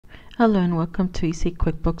Hello and welcome to Easy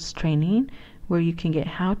QuickBooks training, where you can get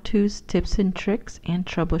how-tos, tips and tricks, and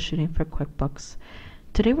troubleshooting for QuickBooks.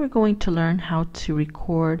 Today we're going to learn how to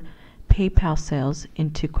record PayPal sales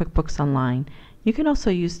into QuickBooks Online. You can also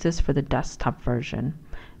use this for the desktop version,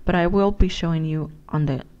 but I will be showing you on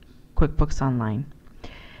the QuickBooks Online.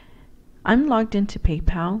 I'm logged into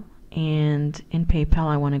PayPal, and in PayPal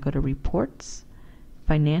I want to go to Reports,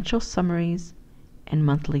 Financial Summaries, and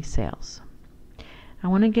Monthly Sales. I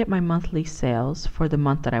want to get my monthly sales for the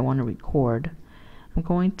month that I want to record. I'm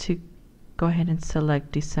going to go ahead and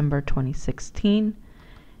select December 2016,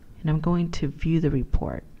 and I'm going to view the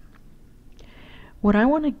report. What I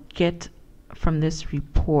want to get from this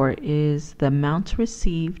report is the amount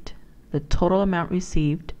received, the total amount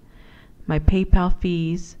received, my PayPal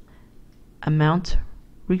fees, amount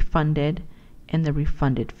refunded, and the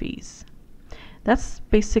refunded fees. That's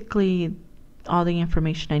basically all the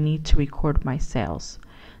information I need to record my sales.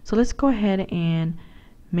 So let's go ahead and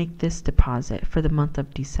make this deposit for the month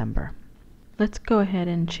of December. Let's go ahead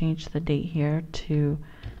and change the date here to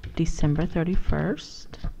December 31st,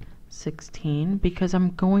 16, because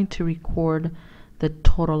I'm going to record the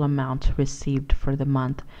total amount received for the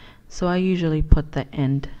month. So I usually put the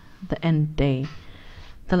end day,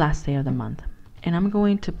 the last day of the month. And I'm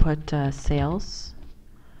going to put sales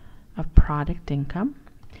of product income.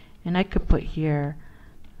 And I could put here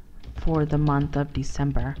for the month of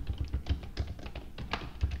December.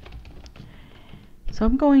 So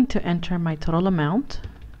I'm going to enter my total amount.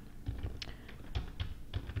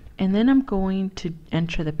 And then I'm going to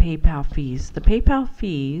enter the PayPal fees. The PayPal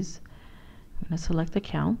fees, I'm going to select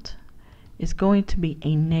account, is going to be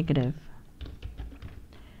a negative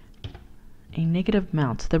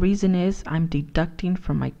amount. The reason is I'm deducting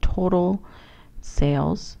from my total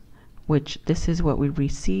sales, which this is what we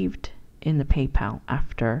received in the PayPal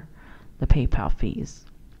after the PayPal fees.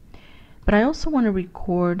 But I also want to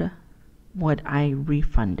record what I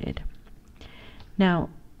refunded. Now,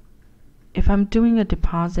 if I'm doing a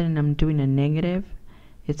deposit and I'm doing a negative,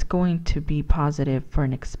 it's going to be positive for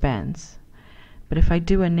an expense. But if I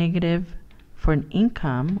do a negative for an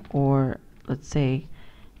income, or let's say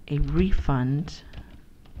a refund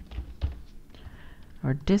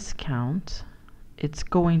or discount, it's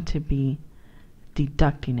going to be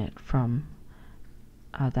deducting it from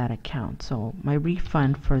that account. So my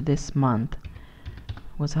refund for this month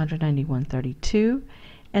was $191.32,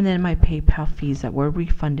 and then my PayPal fees that were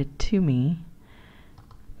refunded to me,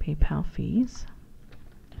 PayPal fees,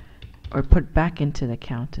 or put back into the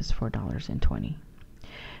account, is $4.20.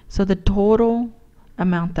 So the total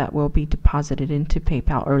amount that will be deposited into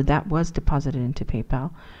PayPal, or that was deposited into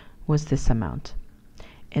PayPal, was this amount.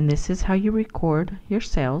 And this is how you record your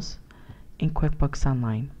sales in QuickBooks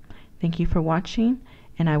Online. Thank you for watching,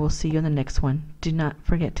 and I will see you in the next one. Do not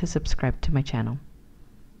forget to subscribe to my channel.